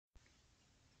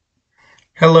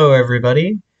Hello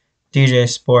everybody, DJ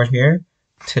Sport here.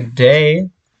 Today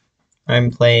I'm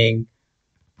playing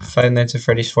Five Nights at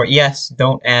Freddy's 4. Yes,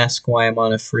 don't ask why I'm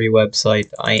on a free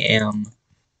website. I am.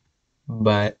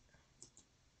 But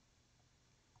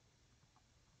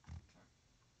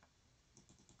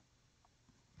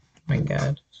my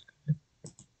god.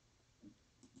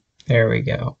 There we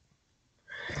go.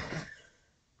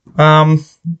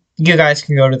 You guys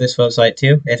can go to this website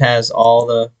too. It has all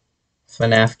the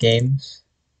FNAF games.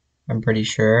 I'm pretty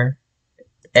sure.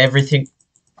 Everything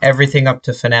up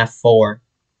to FNAF 4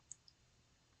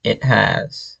 it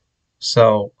has.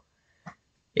 So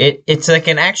it's like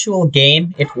an actual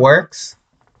game. It works.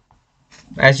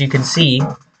 As you can see.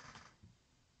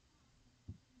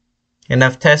 And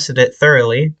I've tested it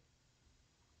thoroughly.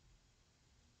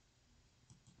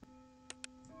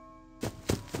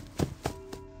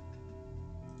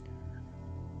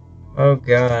 Oh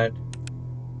god.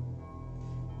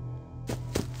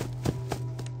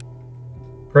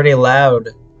 Pretty loud.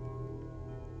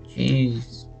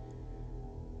 Jeez.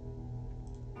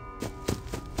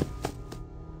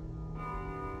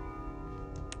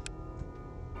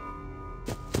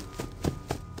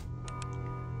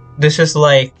 This is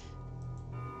like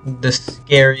the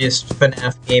scariest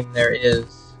FNAF game there is.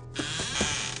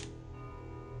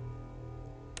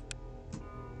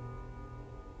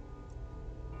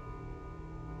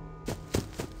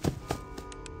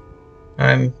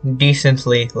 I'm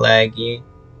decently laggy.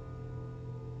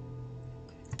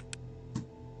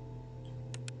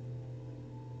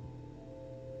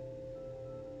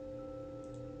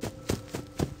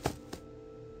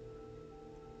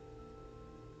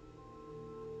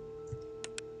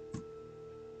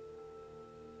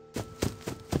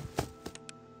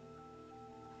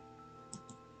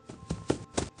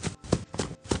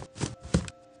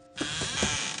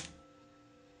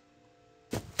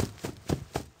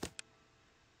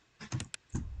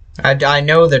 I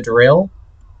know the drill,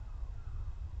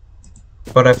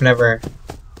 but I've never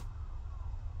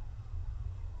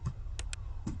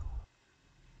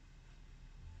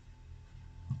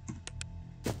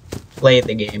played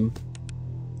the game.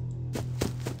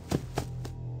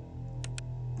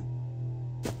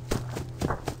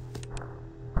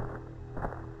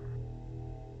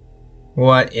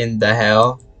 What in the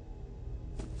hell?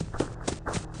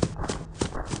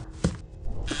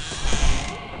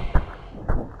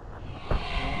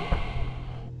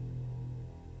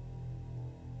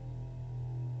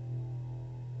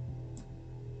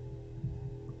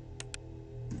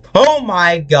 Oh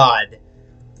my god!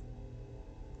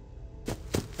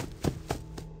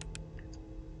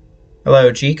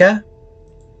 Hello, Chica?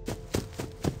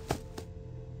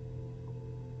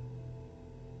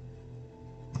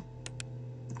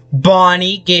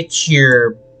 Bonnie, get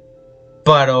your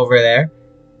butt over there.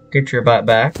 Get your butt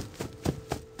back.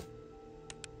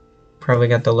 Probably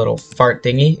got the little fart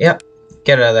thingy. Yep.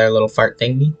 Get out of there, little fart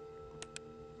thingy.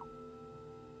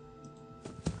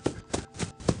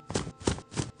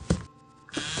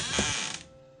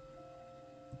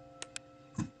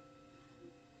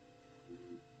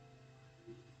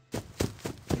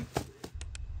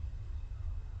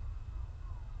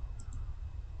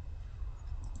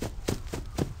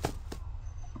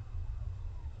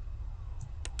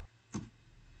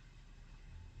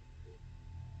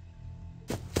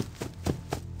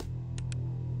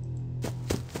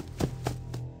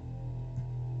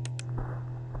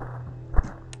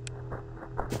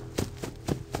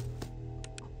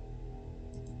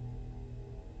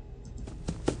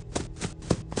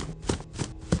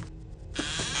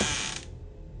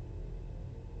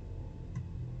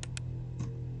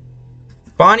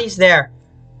 Bonnie's there.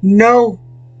 No.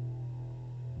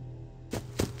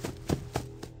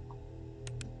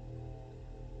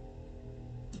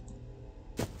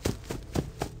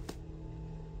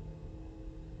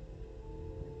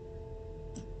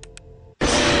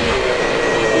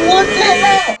 What the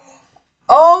hell?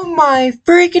 Oh my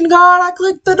freaking god, I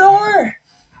clicked the door.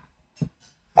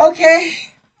 Okay.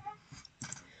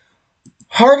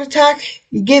 Heart attack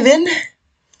given.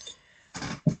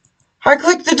 I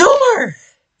clicked the door.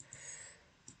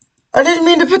 I didn't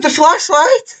mean to put the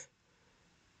flashlight.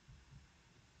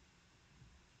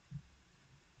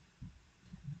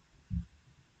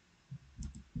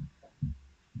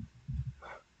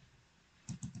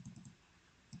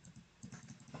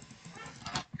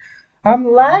 I'm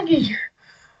lagging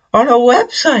on a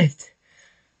website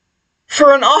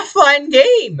for an offline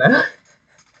game.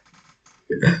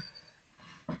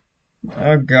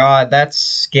 Oh god, that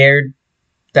scared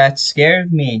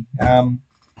me.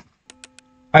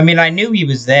 I mean, I knew he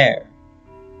was there.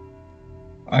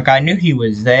 Like, I knew he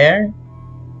was there.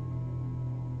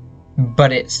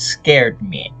 but it scared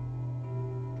me.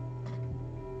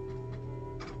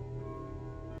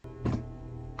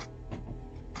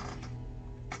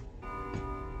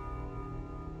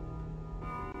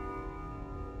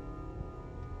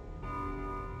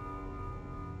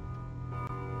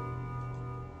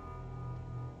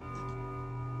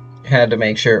 Had to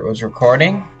make sure it was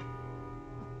recording.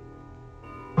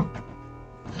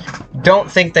 Don't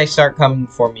think they start coming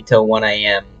for me till 1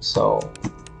 AM, so...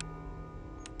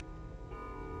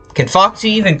 Can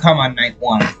Foxy even come on night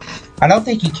 1? I don't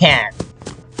think he can.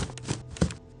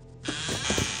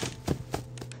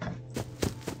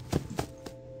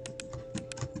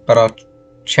 But I'll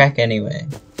check anyway.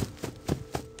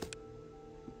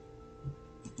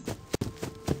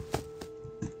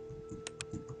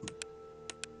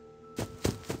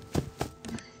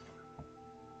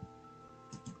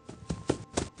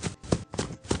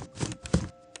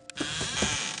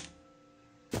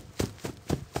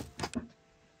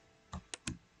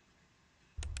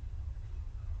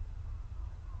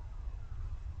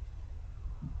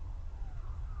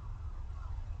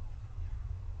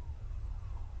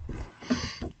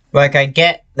 Like, I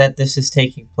get that this is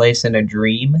taking place in a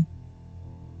dream,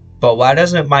 but why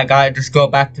doesn't my guy just go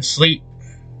back to sleep?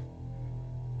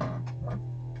 I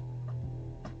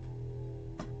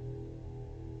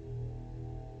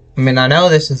mean, I know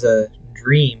this is a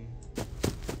dream.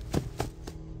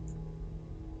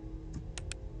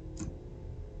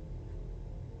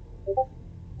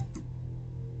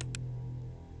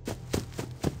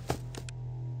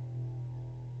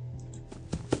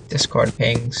 Discord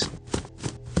pings.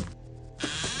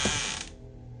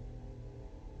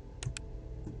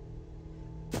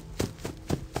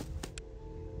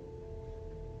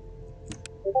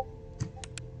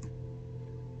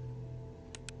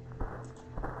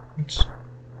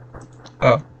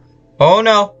 Oh. Oh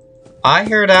no! I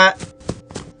hear that!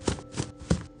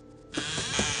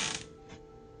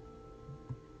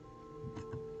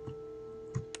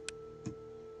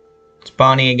 It's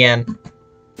Bonie again.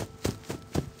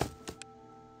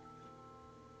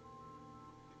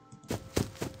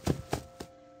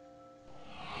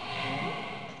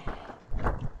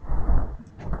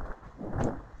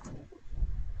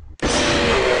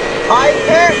 I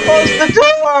can't close the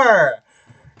door!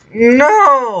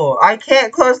 No! I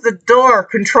can't close the door!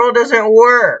 Control doesn't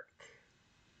work!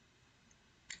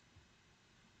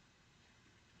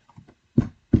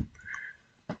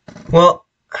 Well...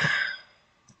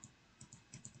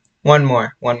 One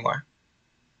more.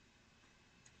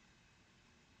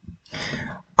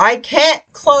 I can't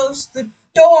close the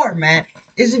door, man!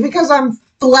 Is it because I'm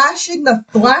flashing the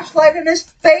flashlight in his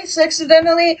face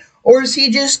accidentally? Or is he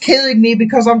just killing me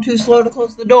because I'm too slow to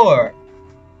close the door?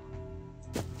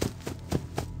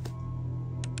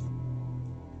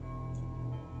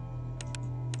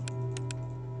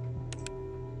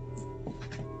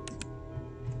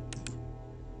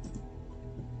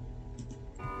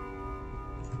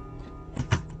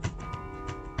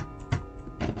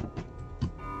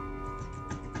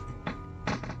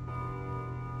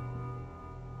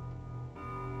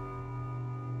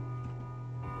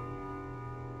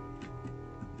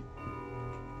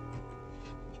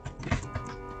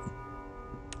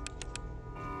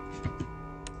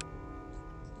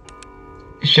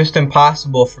 It's just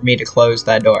impossible for me to close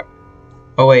that door.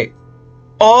 Oh, wait.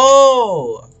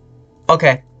 Oh!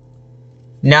 Okay.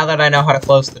 Now that I know how to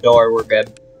close the door, we're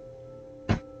good.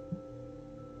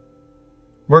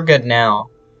 We're good now.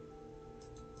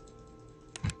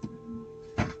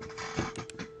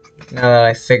 Now that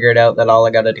I figured out that all I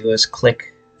gotta do is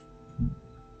click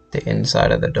the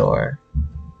inside of the door.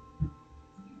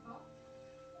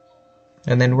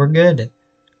 And then we're good.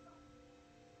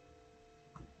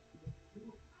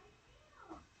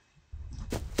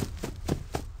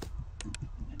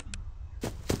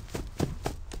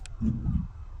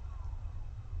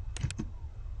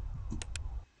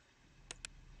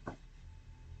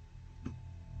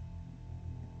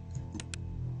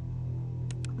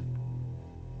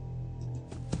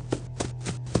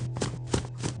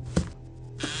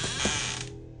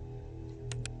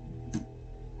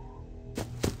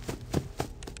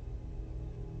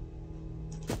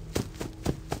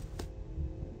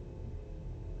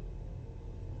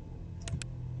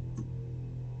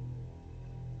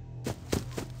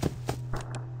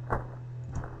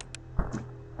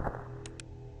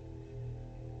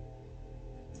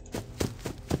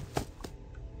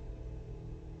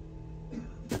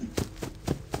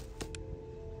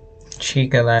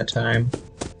 Chica that time.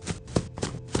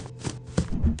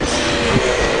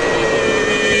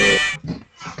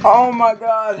 Oh my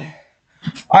god!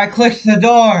 I clicked the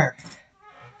door!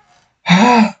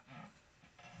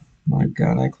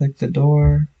 god, I clicked the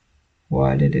door.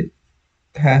 Why did it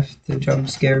have to jump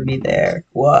scare me there?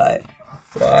 Why?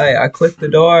 Why? I clicked the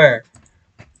door.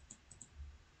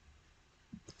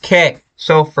 Okay,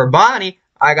 so for Bonnie,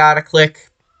 I gotta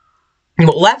click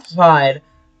the left side.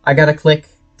 I gotta click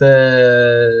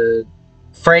the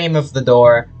frame of the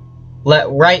door.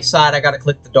 Right side, I gotta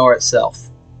click the door itself.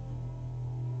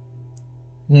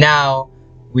 Now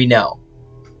we know.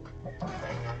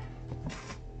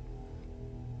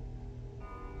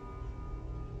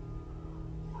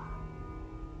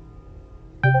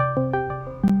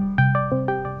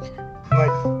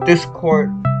 My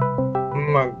Discord. Oh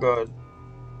my god.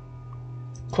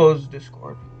 Close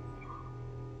Discord.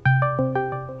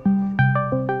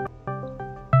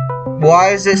 Why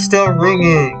is it still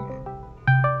ringing?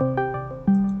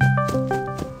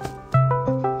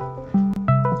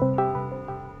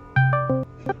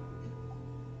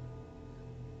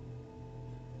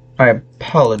 I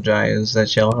apologize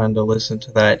that y'all had to listen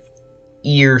to that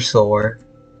ear sore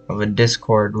of a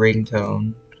Discord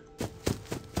ringtone.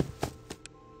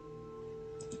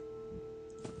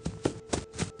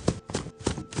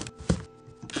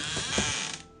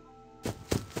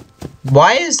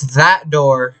 Why is that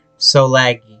door so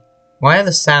laggy? Why are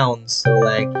the sounds so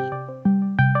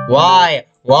laggy? Why?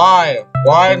 Why?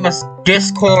 Why must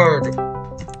Discord?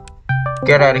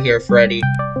 Get out of here, Freddy.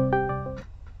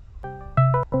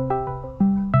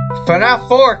 FNAF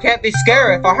 4 can't be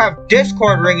scary if I have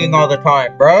Discord ringing all the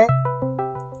time, bruh.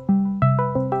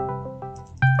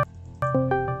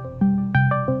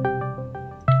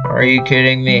 Are you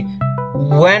kidding me?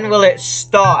 When will it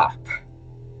stop?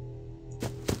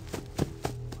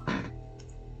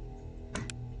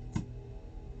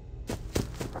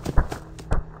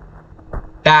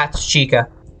 That's Chica.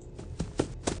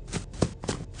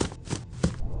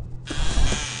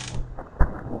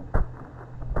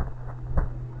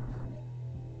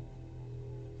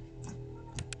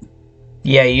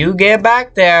 Yeah, you get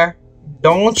back there.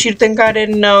 Don't you think I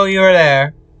didn't know you were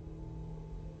there?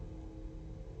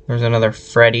 There's another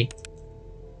Freddy.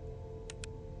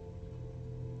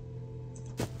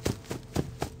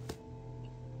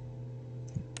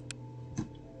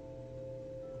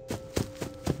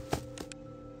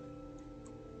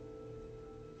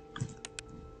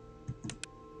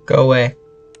 Go away.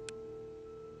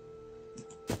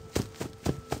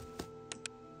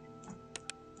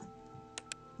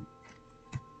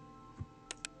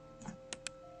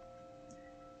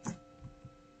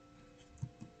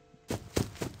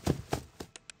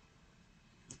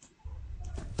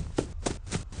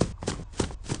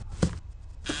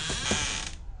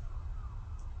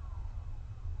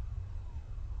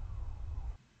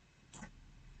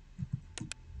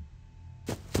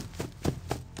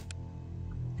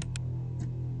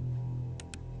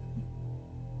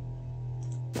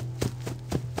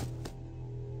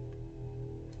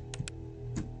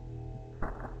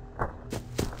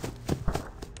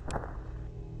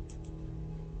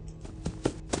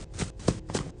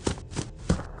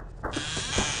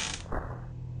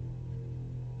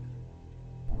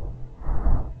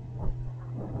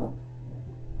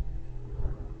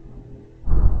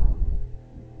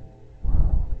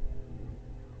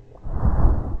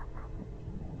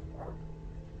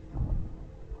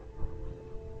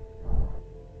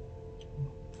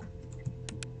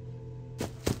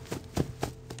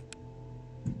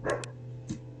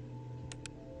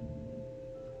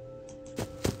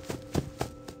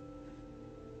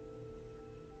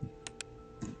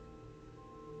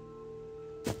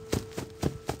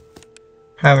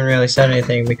 Haven't really said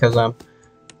anything because I'm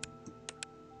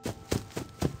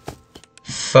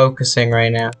focusing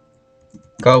right now.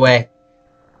 Go away.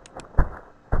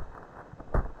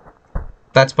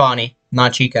 That's Bonnie,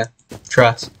 not Chica.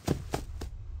 Trust.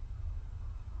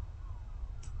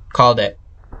 Called it.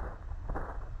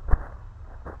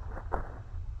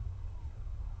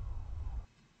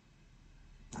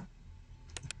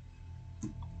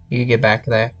 You get back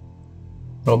there,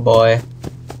 little boy.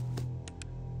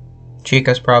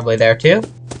 Chica's probably there too.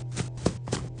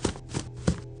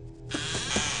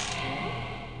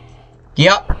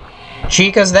 Yup.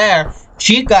 Chica's there.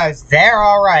 Chica's there,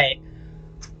 alright.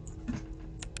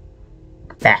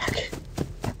 Back.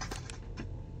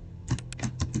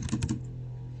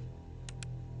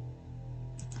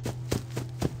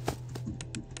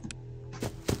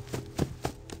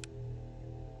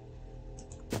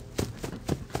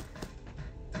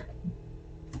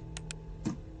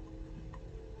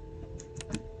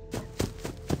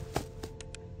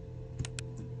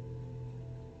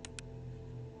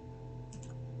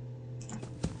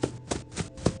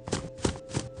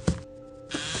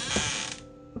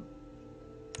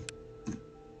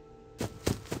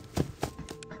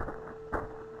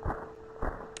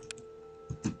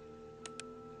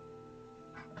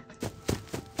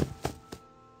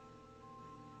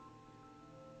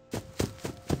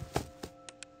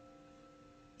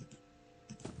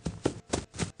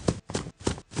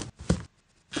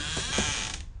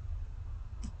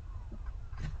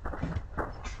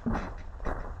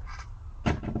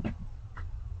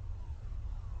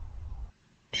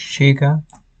 Chica.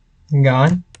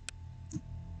 Gone.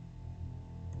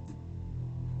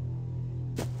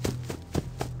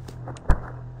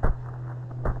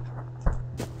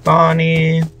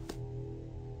 Bonie.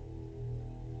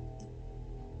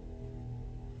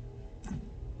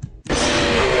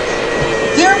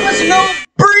 There was no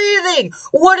breathing!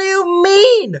 What do you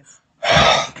mean?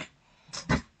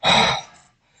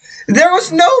 There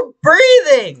was no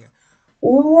breathing!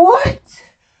 What?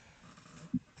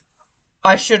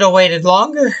 I should have waited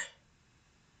longer.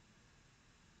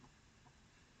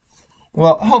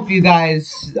 Well, hope you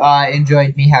guys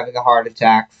enjoyed me having a heart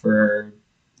attack for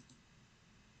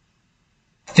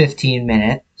 15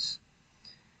 minutes.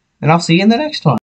 And I'll see you in the next one.